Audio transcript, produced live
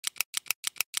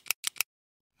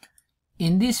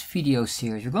In this video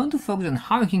series, we're going to focus on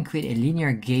how you can create a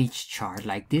linear gauge chart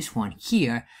like this one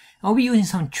here. And we'll be using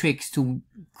some tricks to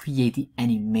create the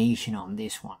animation on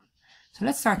this one. So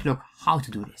let's start to look how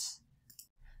to do this.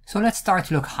 So let's start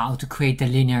to look how to create the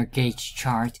linear gauge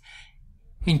chart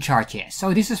in chart.js.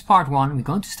 So this is part one. We're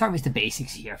going to start with the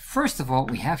basics here. First of all,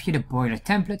 we have here the boiler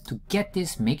template. To get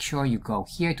this, make sure you go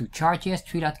here to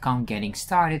chartjs3.com getting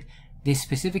started. This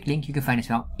specific link you can find as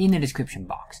well in the description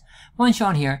box. Once you're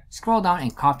on here, scroll down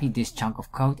and copy this chunk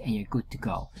of code and you're good to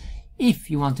go. If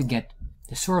you want to get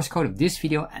the source code of this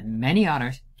video and many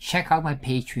others, check out my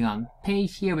Patreon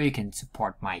page here where you can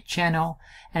support my channel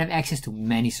and have access to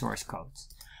many source codes.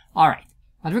 Alright,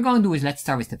 what we're going to do is let's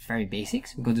start with the very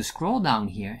basics. We're going to scroll down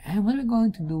here, and what we're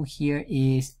going to do here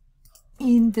is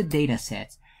in the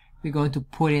dataset, we're going to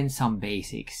put in some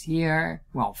basics here.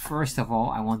 Well, first of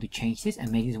all, I want to change this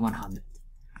and make this 100.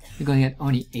 We're going to get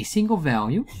only a single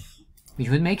value, which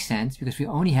would make sense because we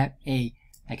only have a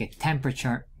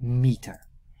temperature meter.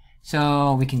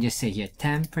 So we can just say here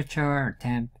temperature or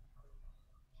temp,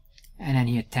 and then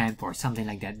here temp or something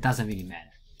like that. Doesn't really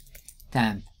matter.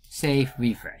 Temp, save,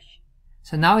 refresh.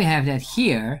 So now we have that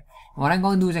here. What I'm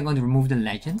going to do is I'm going to remove the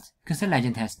legend because the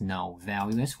legend has no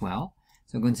value as well.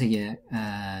 So I'm going to say here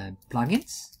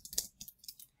plugins,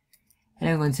 and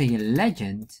I'm going to say here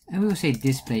legend, and we will say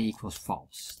display equals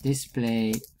false.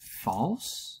 Display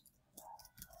false,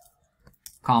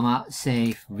 comma,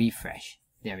 save, refresh.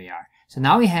 There we are. So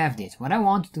now we have this. What I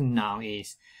want to do now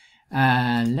is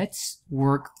let's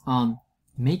work on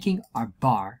making our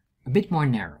bar a bit more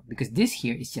narrow because this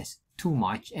here is just too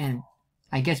much. And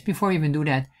I guess before we even do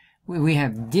that, we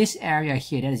have this area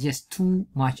here that is just too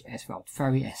much as well,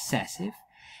 very excessive.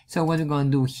 So what we're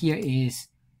going to do here is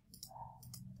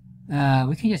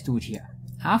we can just do it here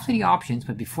after the options,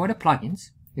 but before the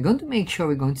plugins. We're going to make sure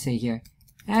we're going to say here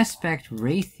aspect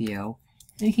ratio,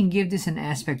 and you can give this an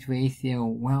aspect ratio,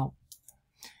 well,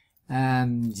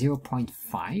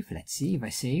 0.5. Let's see if I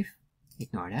save.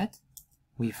 Ignore that.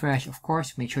 Refresh, of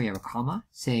course. Make sure you have a comma.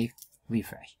 Save,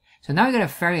 refresh. So now we got a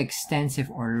very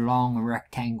extensive or long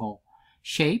rectangle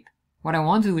shape. What I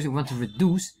want to do is I want to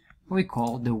reduce what we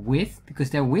call the width,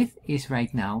 because the width is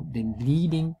right now the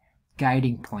leading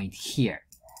guiding point here.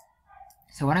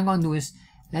 So what I'm going to do is,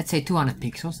 let's say 200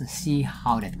 pixels and see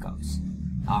how that goes.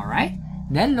 Alright,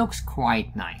 that looks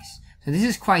quite nice. So this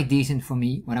is quite decent for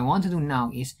me. What I want to do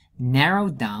now is narrow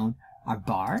down our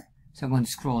bar. So I'm going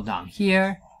to scroll down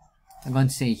here. I'm going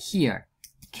to say here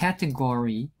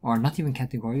category, or not even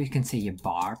category, you can say your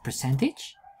bar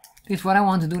percentage, because what I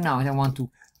want to do now is I want to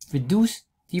reduce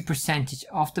the percentage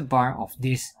of the bar of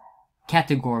this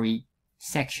category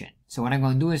section. So what I'm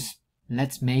going to do is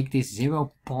let's make this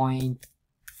 0.5.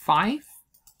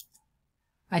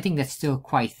 I think that's still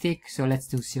quite thick, so let's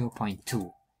do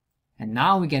 0.2, and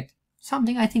now we get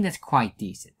something I think that's quite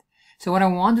decent. So what I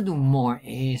want to do more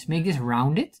is make this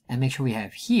rounded and make sure we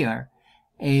have here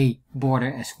a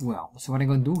border as well. So what I'm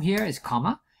going to do here is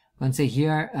comma. I'm going to say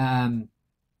here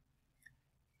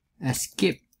a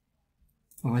skip,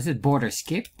 or was it border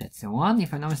skip? That's the one,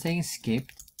 if I'm not mistaken,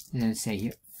 skipped. And then say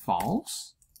here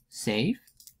false, save,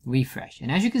 refresh.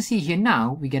 And as you can see here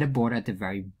now, we get a border at the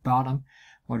very bottom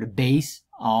or the base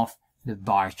of the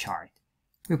bar chart.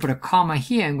 We put a comma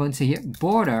here. I'm going to say here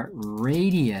border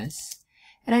radius,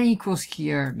 and then equals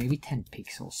here maybe 10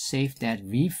 pixels. Save that,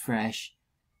 refresh.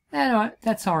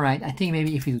 That's alright. I think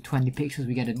maybe if we do 20 pixels,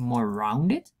 we get it more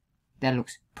rounded. That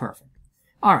looks perfect.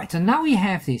 Alright, so now we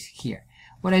have this here.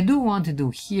 What I do want to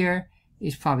do here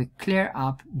is probably clear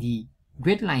up the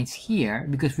grid lines here,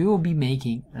 because we will be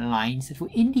making lines that will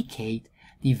indicate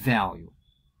the value.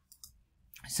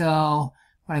 So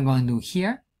what I'm going to do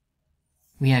here,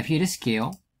 we have here the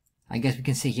scale. I guess we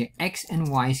can say here X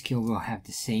and Y scale will have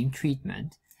the same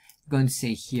treatment. I'm going to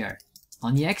say here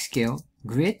on the X scale,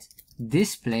 grid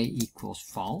display equals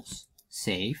false,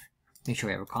 save, make sure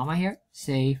we have a comma here,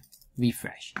 save,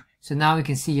 refresh. So now we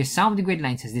can see here some of the grid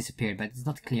lines has disappeared, but it's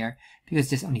not clear because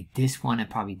there's only this one and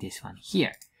probably this one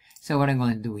here. So what I'm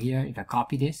going to do here, if I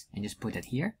copy this and just put that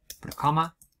here, put a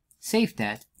comma, save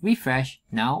that, refresh,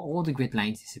 now all the grid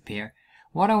lines disappear.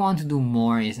 What I want to do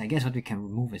more is, I guess what we can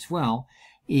remove as well,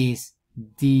 is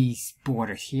these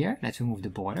borders here. Let's remove the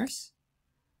borders.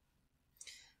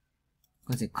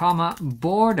 Go to comma,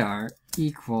 border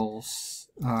equals,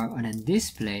 and then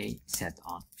display set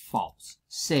on false.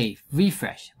 Save,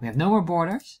 refresh. We have no more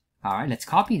borders. Alright, let's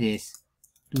copy this.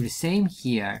 Do the same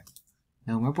here.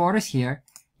 No more borders here.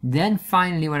 Then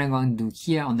finally what I'm going to do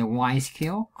here on the Y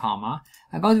scale, comma,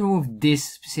 I'm going to remove this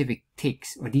specific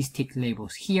ticks or these tick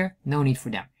labels here. No need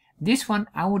for them. This one,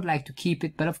 I would like to keep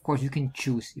it, but of course you can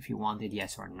choose if you want it,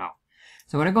 yes or no.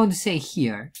 So what I'm going to say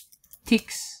here,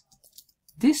 ticks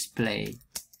display,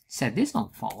 set this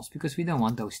on false because we don't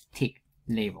want those tick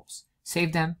labels.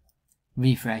 Save them,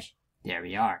 refresh, there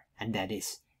we are. And that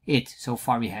is it. So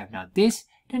far we have now this.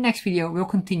 The next video we'll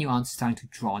continue on starting to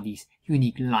draw these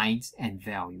unique lines and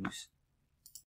values.